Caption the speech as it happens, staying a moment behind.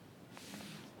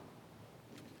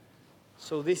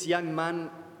So this young man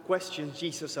questions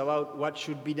Jesus about what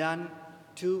should be done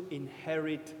to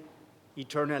inherit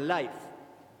eternal life.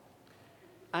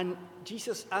 And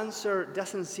Jesus' answer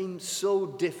doesn't seem so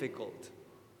difficult.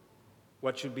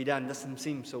 What should be done doesn't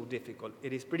seem so difficult.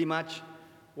 It is pretty much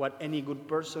what any good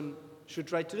person should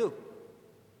try to do.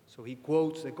 So he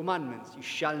quotes the commandments. You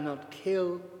shall not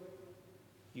kill.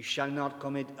 You shall not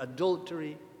commit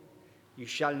adultery. You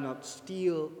shall not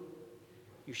steal.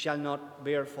 You shall not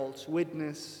bear false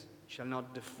witness. You shall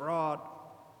not defraud.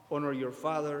 Honor your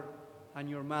father and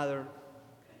your mother.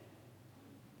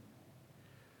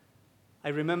 I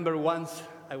remember once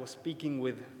I was speaking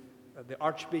with the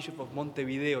Archbishop of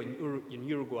Montevideo in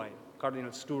Uruguay,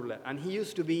 Cardinal Sturla, and he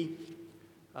used to be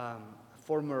a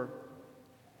former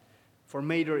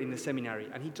formator in the seminary.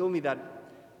 And he told me that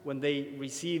when they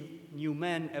receive new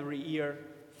men every year,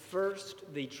 first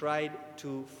they tried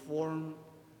to form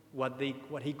what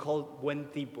he called buen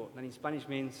tipo, that in Spanish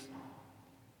means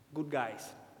good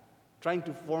guys. Trying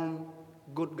to form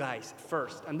good guys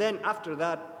first. And then after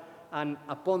that, and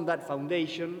upon that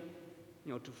foundation,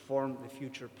 to form the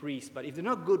future priest. But if they're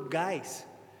not good guys,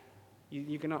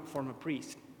 you cannot form a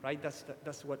priest, right?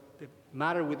 That's what the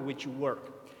matter with which you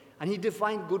work. And he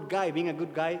defined good guy, being a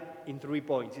good guy, in 3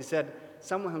 points. He said,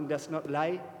 someone who does not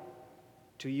lie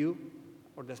to you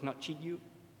or does not cheat you.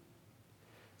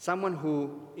 Someone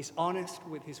who is honest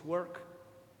with his work,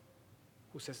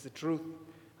 who says the truth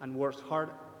and works hard.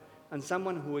 And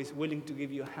someone who is willing to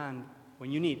give you a hand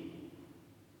when you need.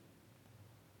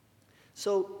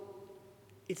 So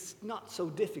it's not so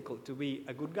difficult to be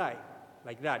a good guy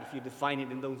like that, if you define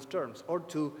it in those terms, or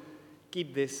to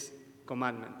keep these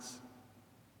commandments.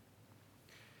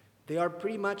 They are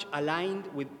pretty much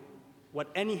aligned with what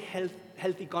any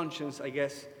healthy conscience, I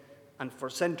guess, and for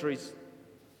centuries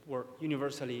were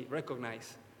universally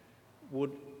recognized,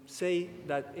 would say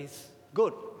that is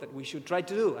good, that we should try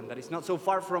to do, and that is not so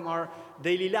far from our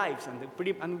daily lives, and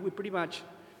we pretty much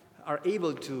are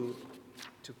able to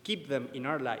keep them in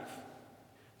our life.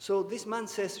 So this man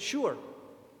says, sure,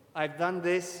 I've done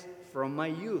this from my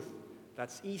youth.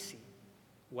 That's easy.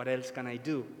 What else can I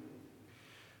do?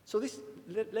 So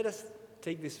let us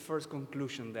take this first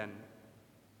conclusion then,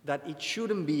 that it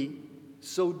shouldn't be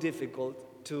so difficult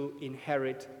to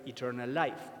inherit eternal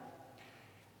life.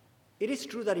 It is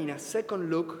true that in a second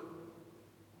look,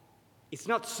 it's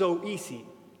not so easy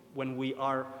when we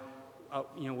are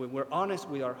when we're honest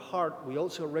with our heart. We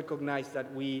also recognize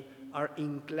that we are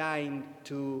inclined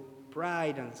to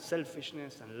pride and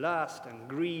selfishness and lust and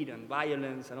greed and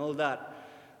violence and all that.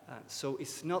 So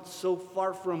it's not so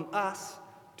far from us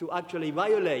to actually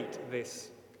violate these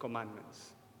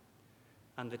commandments.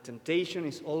 And the temptation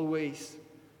is always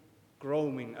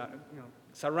growing,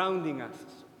 surrounding us.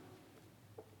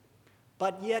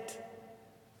 But yet,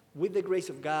 with the grace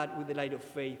of God, with the light of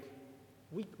faith,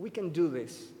 we can do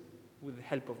this with the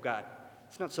help of God.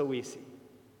 It's not so easy,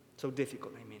 so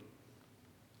difficult, I mean.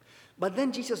 But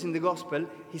then Jesus in the gospel,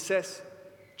 he says,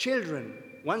 children,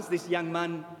 once this young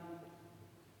man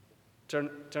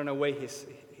turned away his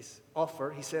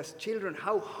offer, he says, children,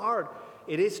 how hard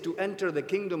it is to enter the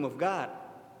kingdom of God.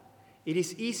 It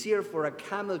is easier for a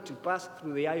camel to pass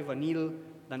through the eye of a needle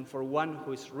than for one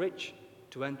who is rich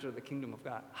to enter the kingdom of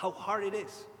God. How hard it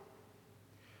is.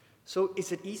 So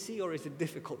is it easy or is it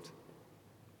difficult?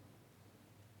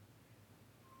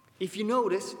 If you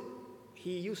notice,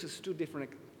 he uses two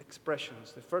different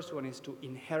expressions. The first one is to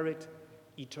inherit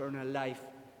eternal life,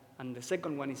 and the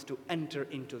second one is to enter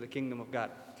into the kingdom of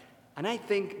God. And I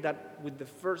think that with the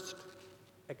first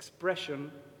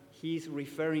expression, he's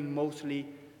referring mostly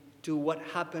to what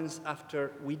happens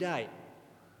after we die.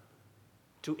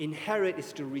 To inherit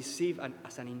is to receive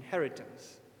as an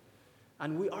inheritance.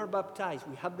 And we are baptized,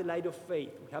 we have the light of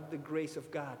faith, we have the grace of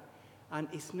God, and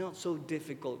it's not so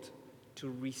difficult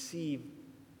to receive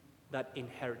that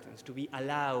inheritance, to be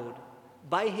allowed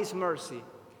by his mercy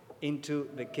into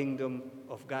the kingdom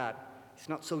of God. It's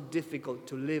not so difficult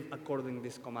to live according to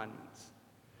these commandments.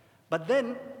 But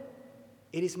then,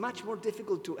 it is much more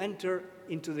difficult to enter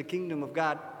into the kingdom of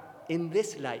God in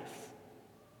this life.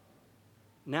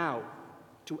 Now,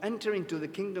 to enter into the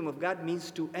kingdom of God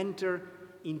means to enter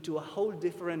into a whole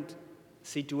different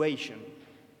situation.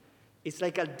 It's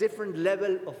like a different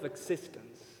level of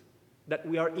existence that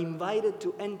we are invited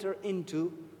to enter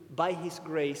into by his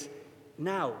grace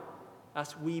now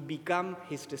as we become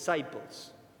his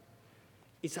disciples.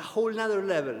 It's a whole other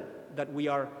level that we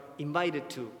are invited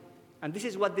to. And this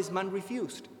is what this man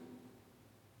refused.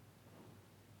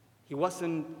 He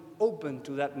wasn't open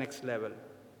to that next level.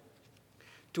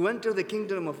 To enter the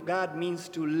kingdom of God means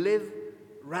to live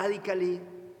radically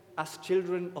as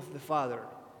children of the Father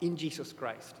in Jesus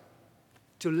Christ.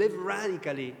 To live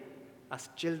radically as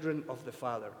children of the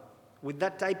Father, with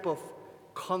that type of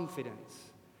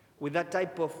confidence, with that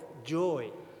type of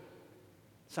joy.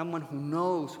 Someone who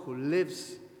knows, who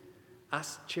lives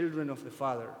as children of the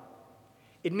Father.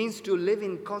 It means to live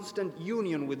in constant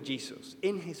union with Jesus,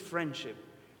 in his friendship,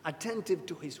 attentive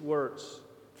to his words,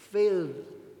 filled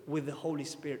with the Holy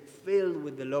Spirit, filled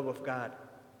with the love of God.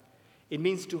 It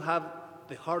means to have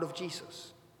the heart of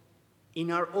Jesus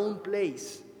in our own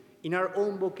place, in our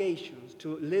own vocations,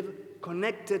 to live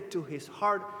connected to his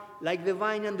heart like the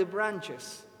vine and the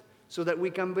branches, so that we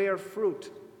can bear fruit,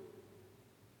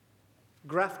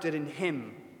 grafted in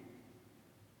him.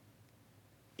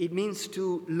 It means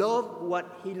to love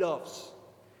what he loves,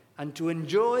 and to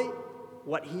enjoy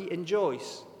what he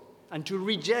enjoys, and to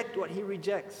reject what he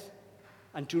rejects,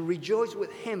 and to rejoice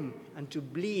with him, and to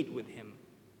bleed with him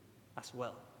as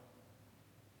well.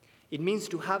 It means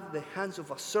to have the hands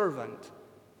of a servant.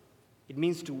 It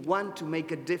means to want to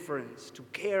make a difference, to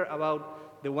care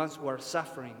about the ones who are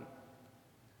suffering,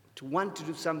 to want to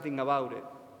do something about it.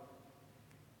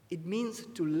 It means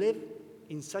to live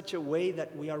in such a way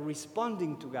that we are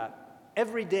responding to God.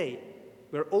 Every day,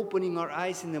 we're opening our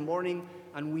eyes in the morning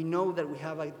and we know that we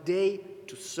have a day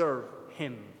to serve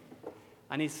him.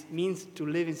 And it means to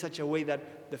live in such a way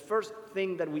that the first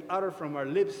thing that we utter from our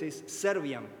lips is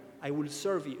serviam, I will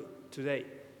serve you today.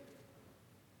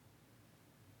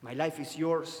 My life is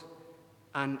yours,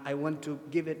 and I want to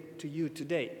give it to you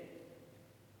today.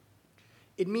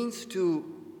 It means to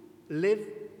live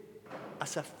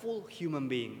as a full human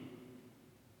being,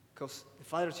 because the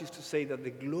fathers used to say that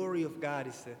the glory of God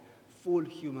is the full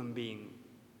human being.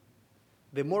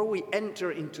 The more we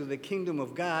enter into the kingdom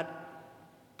of God,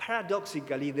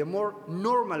 paradoxically, the more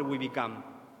normal we become,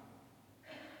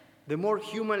 the more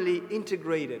humanly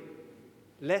integrated,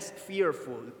 less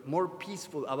fearful, more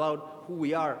peaceful about who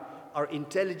we are, our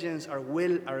intelligence, our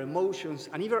will, our emotions,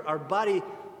 and even our body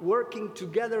working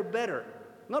together better.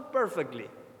 Not perfectly,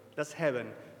 that's heaven,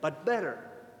 but better.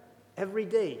 Every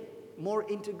day, more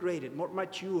integrated, more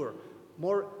mature,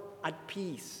 more at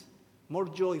peace, more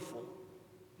joyful,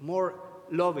 more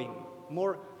loving,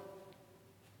 more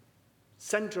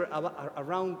centered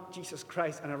around Jesus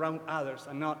Christ and around others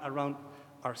and not around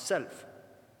ourselves.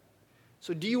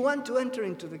 So do you want to enter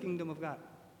into the kingdom of God?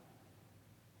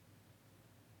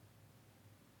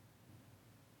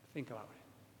 Think about it.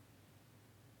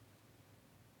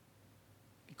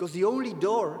 Because the only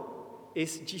door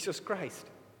is Jesus Christ.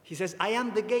 He says, I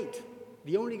am the gate,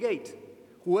 the only gate.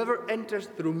 Whoever enters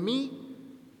through me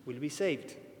will be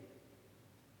saved.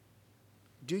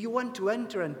 Do you want to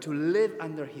enter and to live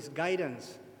under his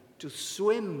guidance, to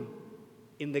swim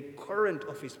in the current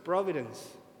of his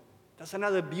providence? That's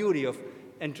another beauty of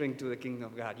entering to the kingdom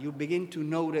of God. You begin to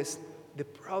notice the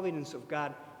providence of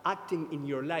God acting in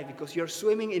your life because you're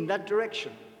swimming in that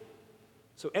direction.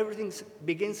 So everything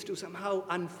begins to somehow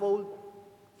unfold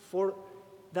for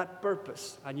that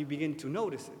purpose, and you begin to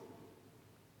notice it.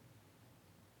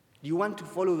 You want to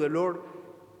follow the Lord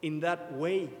in that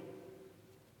way.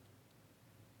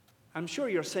 I'm sure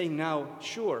you're saying now,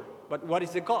 sure, but what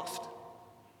is the cost?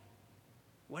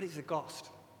 What is the cost?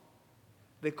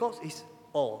 The cost is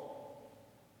all.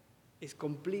 It's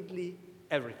completely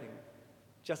everything.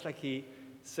 Just like he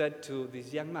said to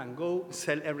this young man, go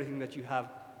sell everything that you have,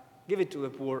 give it to the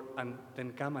poor, and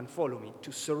then come and follow me.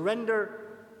 To surrender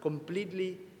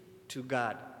completely to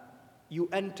God. You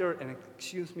enter, and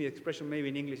excuse me, the expression maybe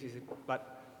in English is,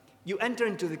 but you enter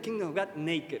into the kingdom of God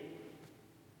naked,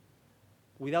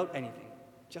 without anything,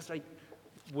 just like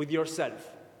with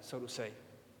yourself, so to say.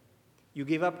 You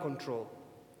give up control.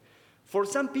 For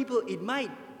some people, it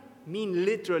might mean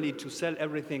literally to sell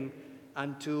everything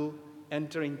and to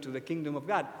enter into the kingdom of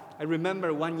God. I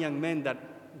remember one young man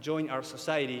that joined our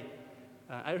society.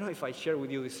 I don't know if I share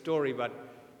with you this story, but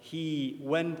he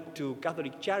went to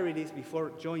Catholic Charities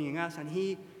before joining us, and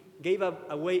he gave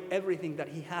away everything that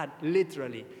he had,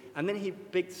 literally. And then he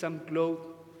picked some clothes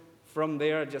from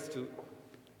there just to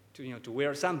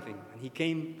wear something. And he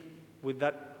came with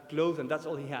that clothes, and that's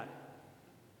all he had.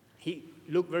 He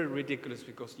looked very ridiculous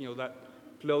because, that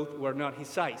clothes were not his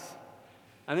size.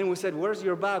 And then we said, where's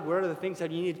your bag? Where are the things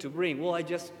that you need to bring? Well, I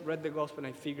just read the gospel, and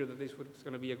I figured that this was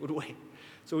going to be a good way.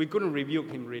 So we couldn't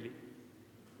rebuke him, really.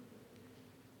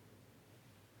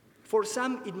 For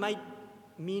some, it might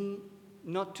mean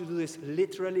not to do this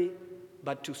literally,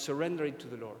 but to surrender it to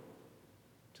the Lord.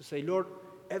 To say, Lord,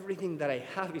 everything that I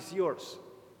have is yours.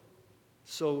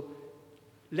 So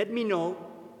let me know,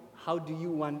 how do you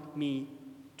want me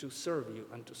to serve you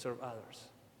and to serve others?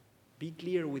 Be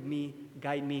clear with me,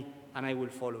 guide me, and I will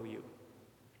follow you.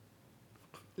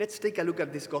 Let's take a look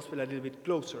at this gospel a little bit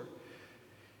closer.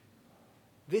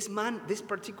 This man, this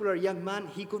particular young man,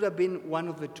 he could have been one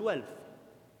of the 12,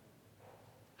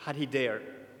 had he dared.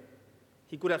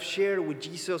 He could have shared with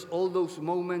Jesus all those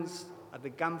moments at the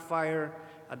campfire,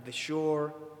 at the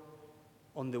shore,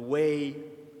 on the way,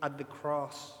 at the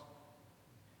cross,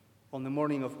 on the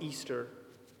morning of Easter.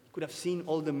 He could have seen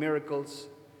all the miracles,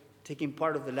 taking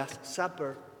part of the Last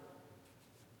Supper,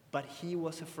 but he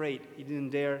was afraid. He didn't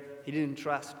dare, he didn't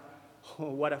trust. Oh,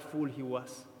 what a fool he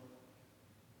was.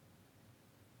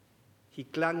 He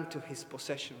clung to his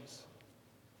possessions,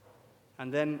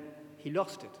 and then he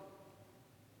lost it.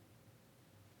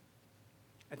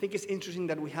 I think it's interesting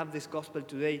that we have this gospel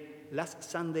today. Last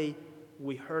Sunday,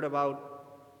 we heard about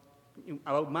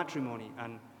matrimony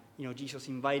and Jesus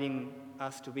inviting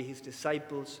us to be his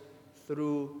disciples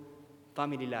through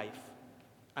family life.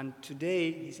 And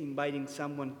today, he's inviting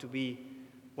someone to be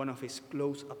one of his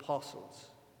close apostles.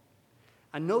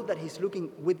 And note that he's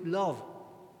looking with love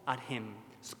at him.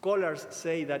 Scholars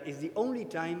say that it's the only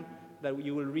time that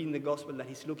you will read in the gospel that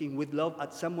he's looking with love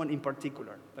at someone in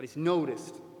particular, that is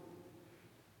noticed.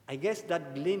 I guess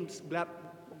that glimpse, that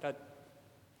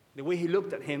the way he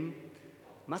looked at him,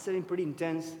 must have been pretty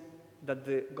intense, that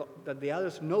the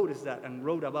others noticed that and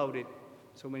wrote about it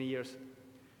so many years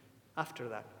after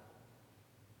that.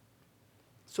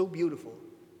 So beautiful.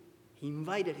 He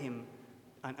invited him,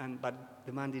 but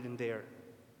the man didn't dare.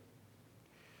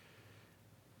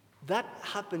 That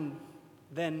happened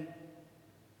then,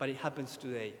 but it happens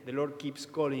today. The Lord keeps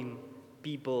calling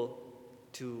people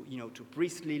to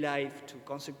priestly life, to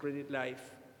consecrated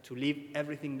life, to leave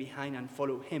everything behind and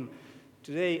follow him.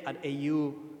 Today at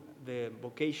AU, the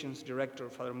vocations director,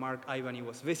 Father Mark Ivany,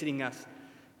 was visiting us,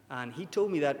 and he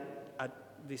told me that at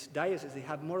this diocese they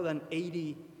have more than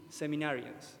 80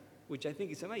 seminarians, which I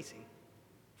think is amazing,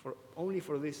 only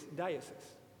for this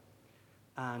diocese.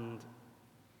 And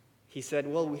he said,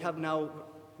 well, we have now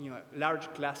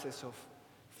large classes of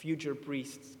future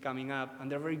priests coming up,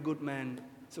 and they're very good men.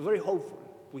 So very hopeful.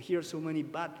 We hear so many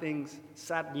bad things,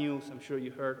 sad news, I'm sure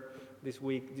you heard this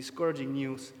week, discouraging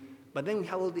news. But then we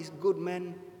have all these good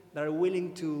men that are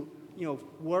willing to,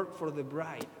 work for the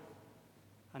bride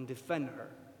and defend her.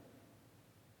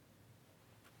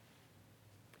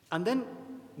 And then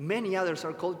many others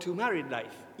are called to married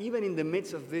life, even in the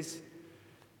midst of this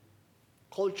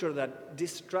culture that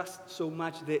distrusts so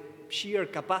much the sheer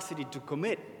capacity to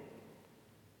commit.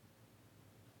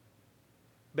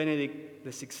 Benedict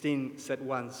XVI said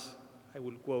once, I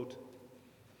will quote,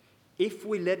 "If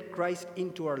we let Christ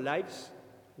into our lives,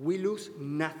 we lose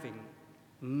nothing,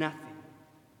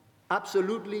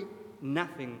 absolutely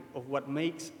nothing of what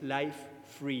makes life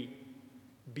free,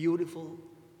 beautiful,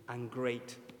 and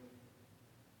great.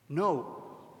 No,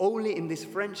 only in this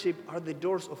friendship are the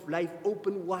doors of life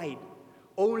open wide.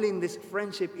 Only in this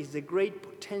friendship is the great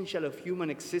potential of human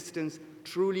existence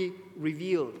truly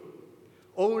revealed.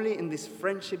 Only in this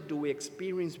friendship do we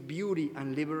experience beauty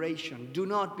and liberation. Do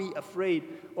not be afraid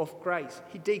of Christ.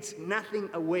 He takes nothing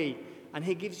away, and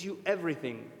he gives you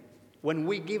everything. When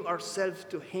we give ourselves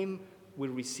to him, we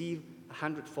receive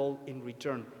 100-fold in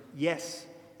return. Yes,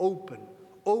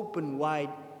 open wide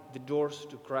the doors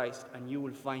to Christ, and you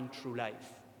will find true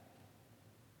life."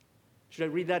 Should I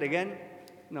read that again?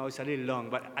 No, it's a little long,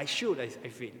 but I should, I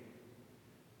feel.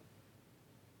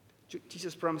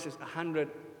 Jesus promises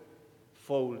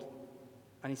 100-fold,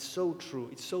 and it's so true,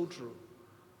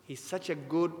 He's such a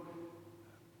good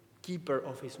keeper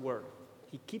of his word.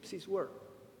 He keeps his word.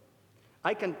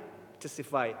 I can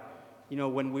testify,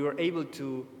 when we were able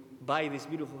to buy this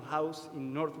beautiful house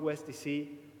in Northwest DC,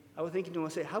 I was thinking to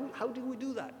myself, how did we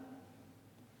do that?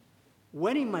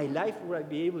 When in my life would I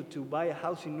be able to buy a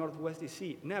house in Northwest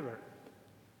DC? Never.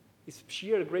 It's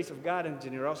sheer grace of God and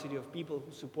generosity of people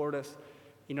who support us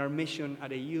in our mission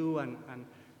at AU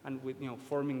and with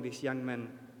forming these young men.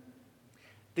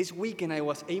 This weekend I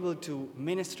was able to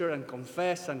minister and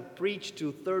confess and preach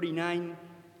to 39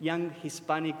 young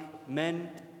Hispanic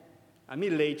men, a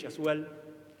middle age as well.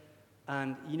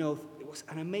 And it was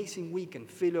an amazing weekend,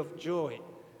 full of joy,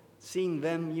 seeing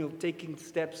them taking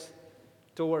steps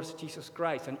towards Jesus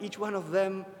Christ. And each one of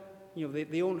them,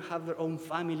 they all have their own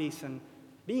families, and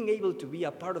being able to be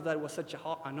a part of that was such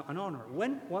an honor.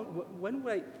 When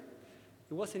would I? It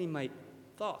wasn't in my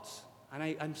thoughts, and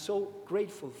I'm so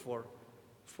grateful for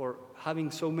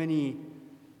having so many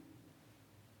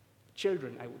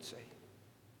children, I would say.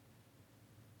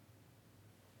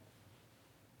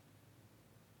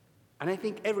 And I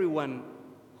think everyone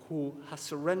who has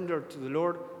surrendered to the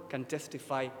Lord can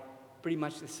testify pretty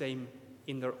much the same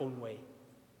in their own way.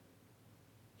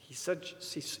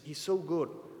 He's so good.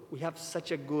 We have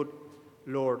such a good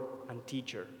Lord and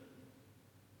teacher.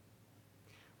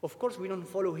 Of course, we don't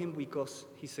follow him because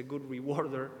he's a good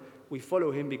rewarder. We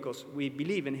follow him because we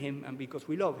believe in him and because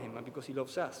we love him and because he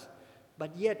loves us.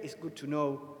 But yet, it's good to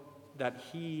know that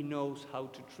he knows how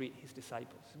to treat his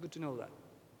disciples. It's good to know that.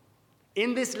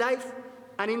 In this life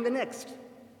and in the next.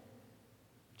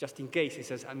 Just in case, he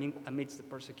says, amidst the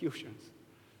persecutions.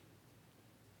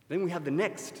 Then we have the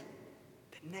next.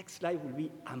 The next life will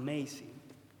be amazing.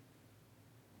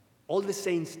 All the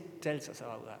saints tells us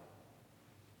about that.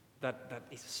 That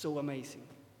is so amazing.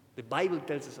 The Bible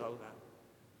tells us about that.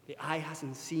 The eye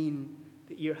hasn't seen,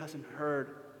 the ear hasn't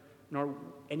heard, nor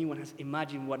anyone has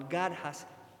imagined what God has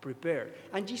prepared.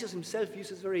 And Jesus himself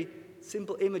uses very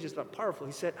simple images but powerful.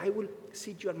 He said, I will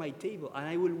seat you at my table and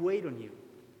I will wait on you.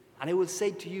 And I will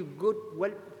say to you,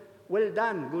 well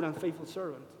done, good and faithful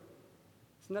servant.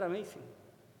 Isn't that amazing?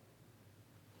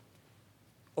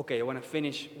 Okay, I want to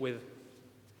finish with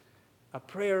a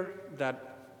prayer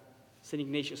that St.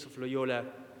 Ignatius of Loyola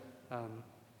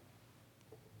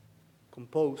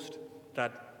composed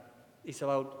that is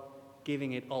about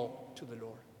giving it all to the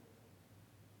Lord.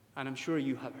 And I'm sure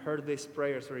you have heard this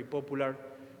prayer, it's very popular,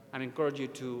 and I encourage you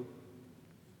to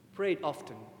pray it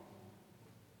often.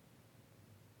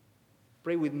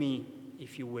 Pray with me,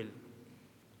 if you will.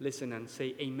 Listen and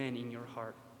say amen in your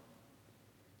heart.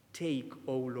 Take,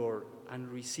 O Lord, and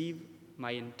receive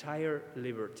my entire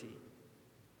liberty,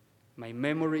 my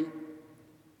memory,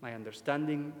 my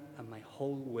understanding, and my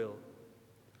whole will.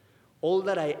 All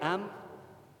that I am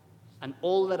and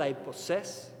all that I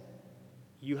possess,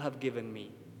 you have given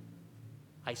me.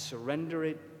 I surrender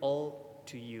it all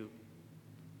to you,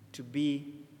 to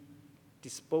be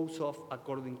disposed of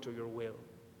according to your will.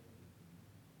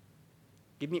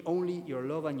 Give me only your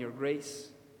love and your grace.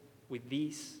 With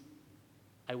these,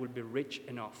 I will be rich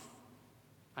enough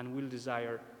and will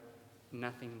desire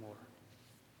nothing more.